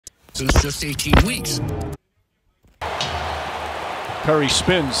Boston's just 18 weeks. Curry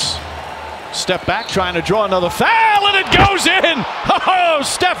spins. Step back, trying to draw another foul, and it goes in! Oh,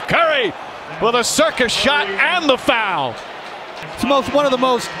 Steph Curry with a circus shot and the foul. It's one of the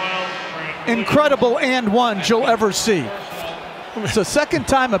most incredible and ones you'll ever see. It's the second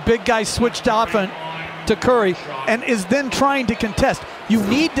time a big guy switched off to Curry and is then trying to contest. You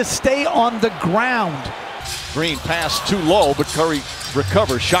need to stay on the ground. Green pass too low, but Curry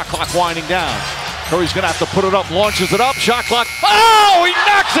recovers. Shot clock winding down. Curry's gonna have to put it up, launches it up, shot clock. Oh, he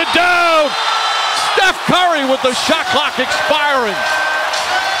knocks it down! Steph Curry with the shot clock expiring.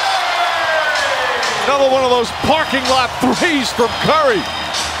 Another one of those parking lot threes from Curry.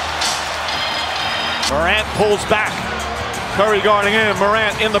 Morant pulls back. Curry guarding in.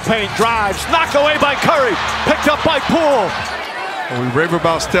 Morant in the paint, drives, knocked away by Curry, picked up by Poole. We rave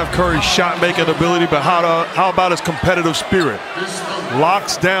about Steph Curry's shot-making ability, but how about his competitive spirit?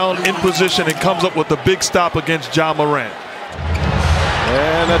 Locks down in position and comes up with the big stop against Ja Morant.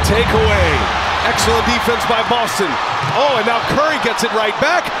 And a takeaway. Excellent defense by Boston. Oh, and now Curry gets it right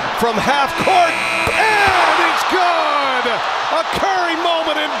back from half court. And it's good! A Curry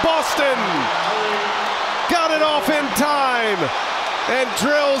moment in Boston. Got it off in time and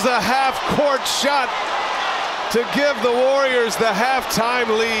drills a half-court shot to give the Warriors the halftime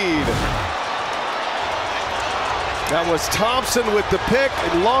lead. That was Thompson with the pick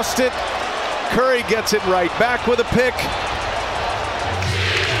and lost it. Curry gets it right back with a pick.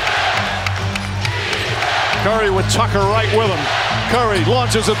 Curry with Tucker right with him. Curry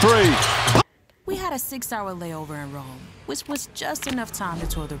launches a three. We had a 6-hour layover in Rome, which was just enough time to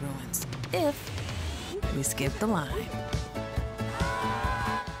tour the ruins, if we skipped the line.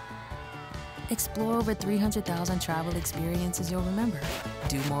 Explore over 300,000 travel experiences you'll remember.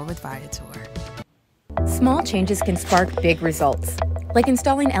 Do more with Viator. Small changes can spark big results, like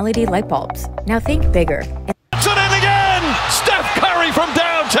installing LED light bulbs. Now think bigger. It's it in again! Steph Curry from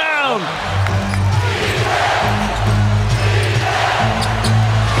downtown!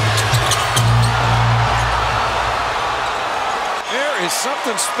 There is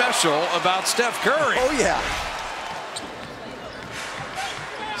something special about Steph Curry. Oh, yeah.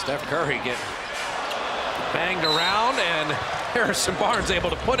 Steph Curry get banged around, and Harrison Barnes able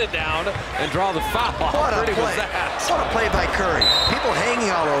to put it down and draw the foul. What a play. Was that? What a play by Curry. People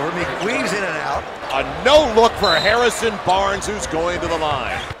hanging all over him. He weaves in and out. A no look for Harrison Barnes, who's going to the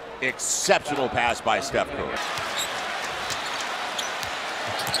line. Exceptional pass by Steph Curry.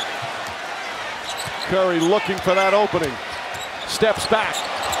 Curry looking for that opening. Steps back.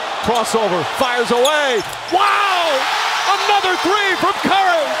 Crossover. Fires away. Wow! Another three from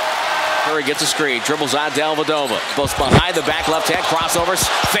Curry! Curry gets a screen, dribbles on Dellavedova. Goes behind the back left hand, crossovers,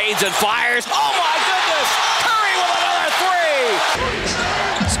 fades and fires. Oh my goodness! Curry with another three!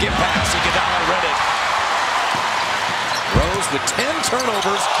 Skip pass, Iguodala read it. Rose with 10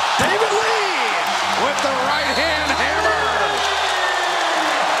 turnovers. David Lee with the right hand hammer.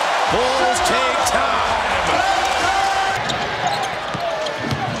 Bulls take time.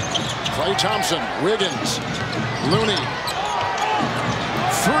 Klay Thompson, Wiggins, Looney.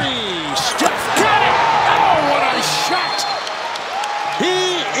 Three. Steph got it! Oh, what a shot!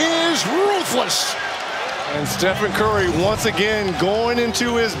 He is ruthless. And Stephen Curry once again going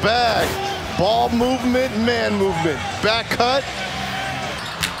into his bag. Ball movement, man movement. Back cut.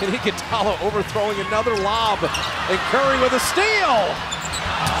 And Iguodala overthrowing another lob. And Curry with a steal.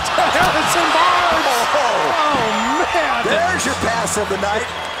 Harrison Barnes! Oh, man! There's your pass of the night.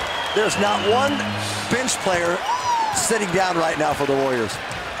 There's not one bench player sitting down right now for the Warriors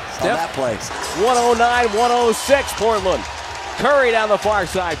on that play. 109-106, Portland. Curry down the far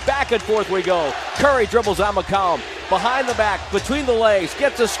side. Back and forth we go. Curry dribbles on McCollum. Behind the back, between the legs,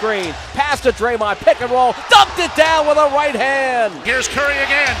 gets a screen. Pass to Draymond, pick and roll. Dumped it down with a right hand. Here's Curry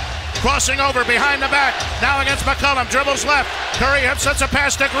again. Crossing over behind the back. Now against McCollum. Dribbles left. Curry sets a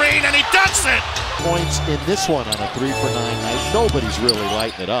pass to Green, and he dunks it. Points in this one on a 3-for-9 night. Nobody's really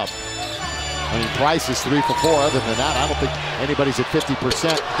lighting it up. I mean, Price is 3 for 4. Other than that, I don't think anybody's at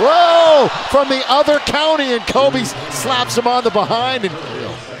 50%. Whoa! From the other county, and Kobe slaps him on the behind.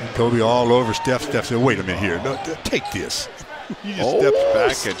 And Kobe all over Steph. Steph said, wait a minute here. No, take this. He just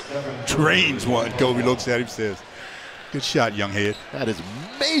steps back and drains one. Kobe looks at him and says, good shot, young head. That is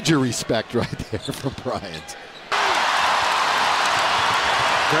major respect right there from Bryant.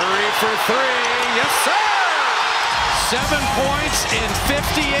 Curry for three. Yes, sir! 7 points in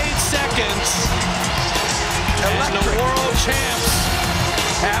 58 seconds. And the world champs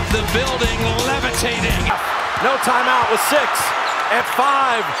have the building levitating. No timeout with 6. At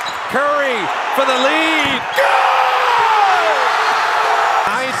 5, Curry for the lead. Good!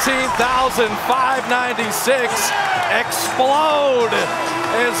 16,596 explode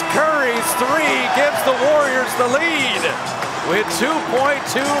as Curry's three gives the Warriors the lead with 2.2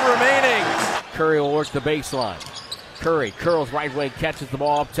 remaining. Curry will work the baseline. Curry curls right wing, catches the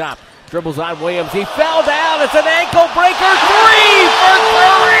ball up top. Dribbles on Williams. He fell down. It's an ankle breaker. Three for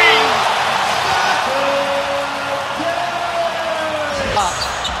Curry.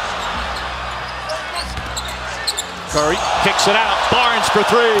 Curry kicks it out. Barnes for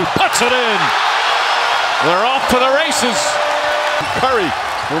three. Puts it in. They're off to the races. Curry,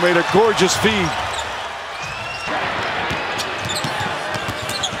 who made a gorgeous feed.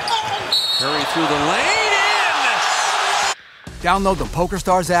 Curry through the lane. Download the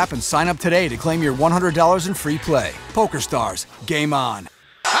PokerStars app and sign up today to claim your $100 in free play. PokerStars, game on.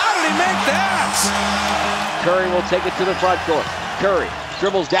 How did he make that? Curry will take it to the front court. Curry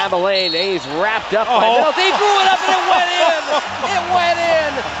dribbles down the lane. He's wrapped up by Middleton. He threw it up and it went in. It went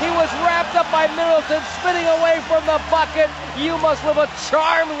in. He was wrapped up by Middleton, spinning away from the bucket. You must live a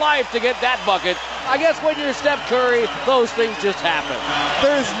charmed life to get that bucket. I guess when you're Steph Curry, those things just happen.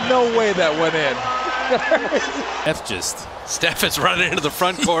 There's no way that went in. That's just... Steph is running into the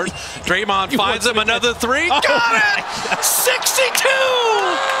front court. Draymond finds him another three. Got it! 62!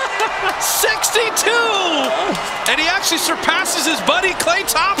 62! And he actually surpasses his buddy Klay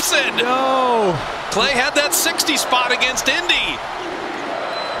Thompson. No. Klay had that 60 spot against Indy.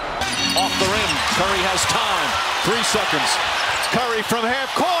 Off the rim. Curry has time. 3 seconds. Curry from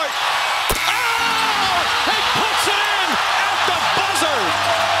half court. Oh! He puts it in at the buzzer.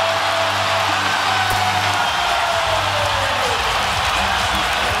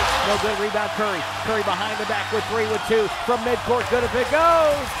 No good, rebound Curry. Curry behind the back with 3 with 2 from midcourt. Good if it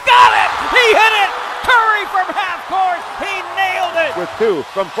goes. Got it! He hit it! Curry from half court. He nailed it! With 2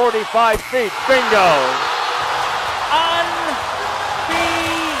 from 45 feet. Bingo!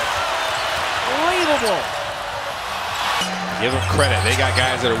 Unbelievable! Give them credit. They got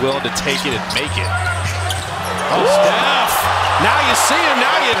guys that are willing to take it and make it. Oh, Steph! Now you see him,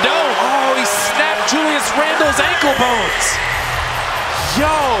 now you don't. Oh, he snapped Julius Randle's ankle bones. Yo,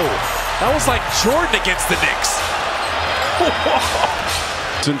 that was like Jordan against the Knicks.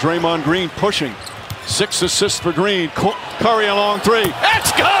 And Draymond Green pushing. 6 assists for Green. Curry a long 3.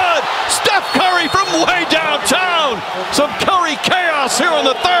 That's good! Steph Curry from way downtown. Some Curry chaos here in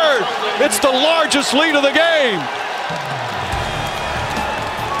the 3rd. It's the largest lead of the game.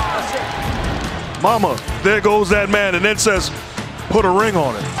 Mama, there goes that man, and then says, put a ring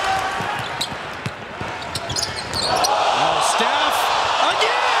on it. Steph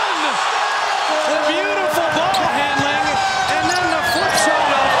again! The beautiful ball handling, and then the flip side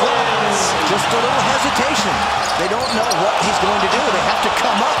off glass. Just a little hesitation. They don't know what he's going to do. They have to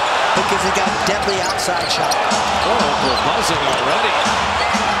come up because he got a deadly outside shot. Oh, we're buzzing already.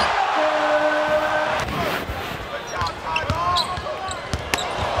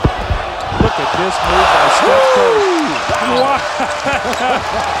 Look at this move by Steph Curry. Wow.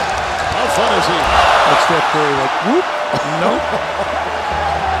 How fun is he? That's Steph Curry like, whoop, nope.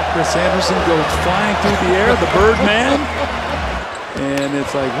 Chris Anderson goes flying through the air, the Birdman. And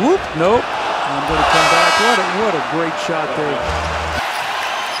it's like, whoop, nope. I'm going to come back. What a great shot there.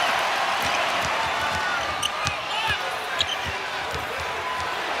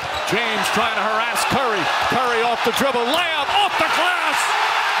 James trying to harass Curry. Curry off the dribble. Layup off the glass.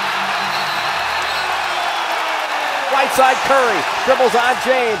 Right side Curry, dribbles on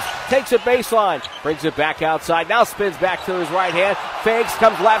James, takes it baseline, brings it back outside, now spins back to his right hand, fakes,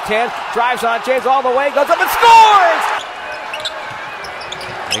 comes left hand, drives on James all the way, goes up and scores!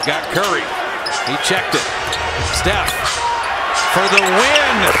 They got Curry, he checked it. Steph for the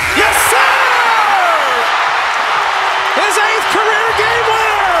win. Yes, sir! His 8th career game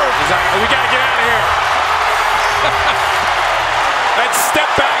winner! We gotta get out of here. That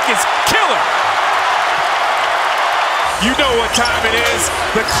step back is killer. You know what time it is.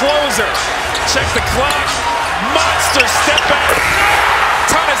 The closer. Check the clock. Monster step back.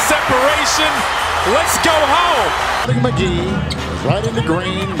 Ton of separation. Let's go home. McGee is right into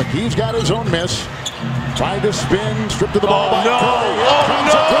Green. McGee's got his own miss. Tried to spin, stripped of the ball by Curry. Here comes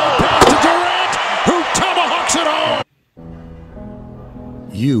a great pass to Durant, who tomahawks it home.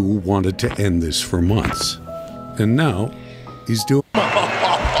 You wanted to end this for months, and now he's doing.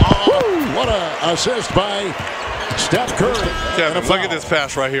 What a assist by Steph Curry. Yeah, look at this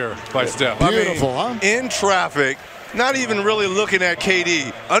pass right here by Steph. Beautiful, huh? In traffic, not even really looking at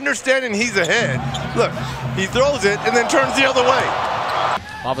KD, understanding he's ahead. Look, he throws it and then turns the other way.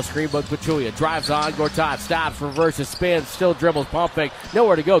 Off a screen, but Pachulia drives on. Gortat stops, reverses, spins, still dribbles, pump fake.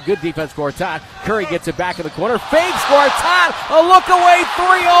 Nowhere to go. Good defense, Gortat. Curry gets it back in the corner. Fakes Gortat. A look away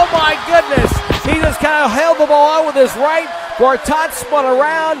three. Oh my goodness. He just kind of held the ball out with his right. Gortat spun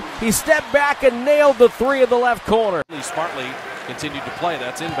around. He stepped back and nailed the three in the left corner. Smartly continued to play.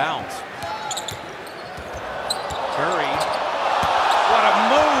 That's inbounds. Curry. What a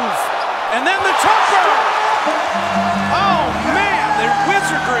move. And then the jumper. Oh, man. The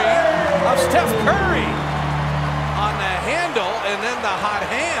wizardry of Steph Curry on the handle and then the hot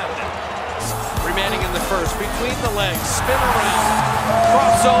hand. Remaining in the first. Between the legs. Spin around.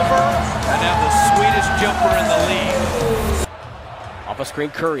 Crossover. And now the sweetest jumper in the league. Off a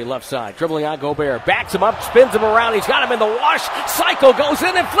screen, Curry left side, dribbling on Gobert, backs him up, spins him around, he's got him in the wash, Cycle goes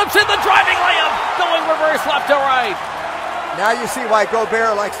in and flips in the driving layup, going reverse left to right. Now you see why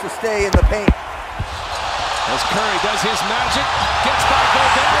Gobert likes to stay in the paint. As Curry does his magic, gets by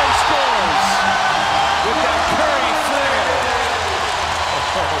Gobert and scores. With that Curry flair.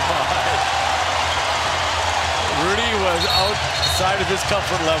 Oh my. Rudy was outside of his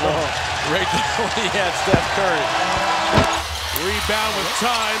comfort level right there when he had Steph Curry. Rebound with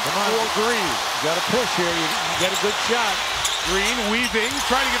time for Green. You got to push here. You get a good shot. Green weaving,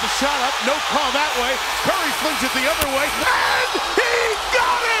 trying to get the shot up. No call that way. Curry flings it the other way. And he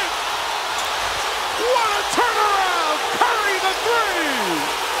got it! What a turnaround! Curry the three!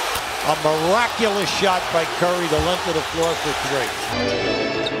 A miraculous shot by Curry, the length of the floor for three.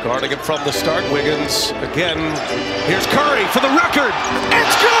 Guarding it from the start, Wiggins again. Here's Curry for the record.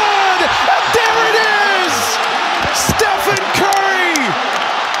 It's good! And there it is! Stephen Curry,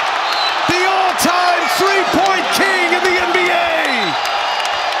 the all-time three-point king in the NBA.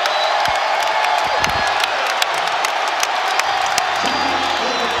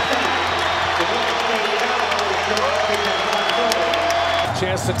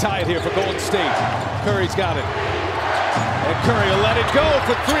 Chance to tie it here for Golden State. Curry's got it. And Curry will let it go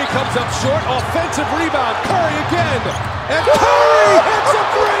for three, comes up short. Offensive rebound, Curry again. And Curry hits a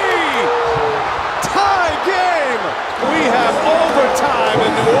three! Tie game! We have overtime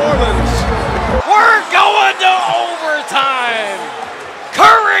in New Orleans. We're going to overtime!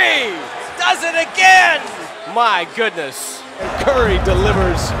 Curry does it again! My goodness. And Curry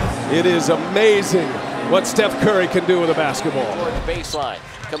delivers. It is amazing what Steph Curry can do with a basketball. Toward the baseline.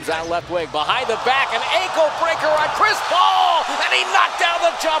 Comes out left wing, behind the back, an ankle breaker on Chris Paul, and he knocked down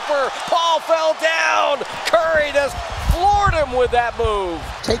the jumper. Paul fell down. Curry just floored him with that move.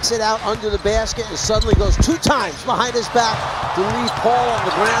 Takes it out under the basket and suddenly goes two times behind his back to leave Paul on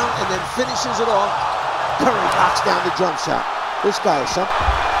the ground and then finishes it off. Curry knocks down the jump shot. This guy is something.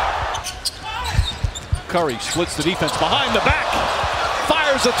 Curry splits the defense behind the back.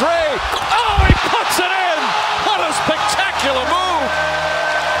 Fires a three. Oh, he puts it in. What a spectacular move.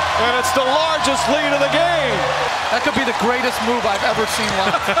 And it's the largest lead of the game. That could be the greatest move I've ever seen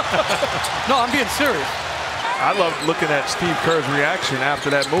live. No, I'm being serious. I love looking at Steve Kerr's reaction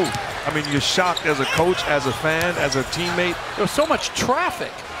after that move. I mean, you're shocked as a coach, as a fan, as a teammate. There was so much traffic.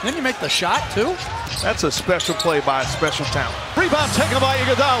 And then you make the shot, too? That's a special play by a special talent. Rebound taken by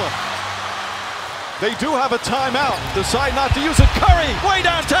Iguodala. They do have a timeout. Decide not to use it. Curry, way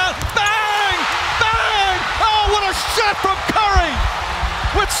downtown. Bang! Bang! Oh, what a shot from Curry!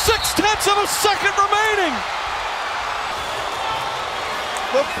 With 0.6 of a second remaining.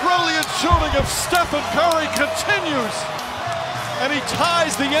 The brilliant shooting of Stephen Curry continues. And he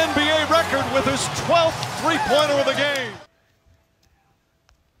ties the NBA record with his 12th three-pointer of the game.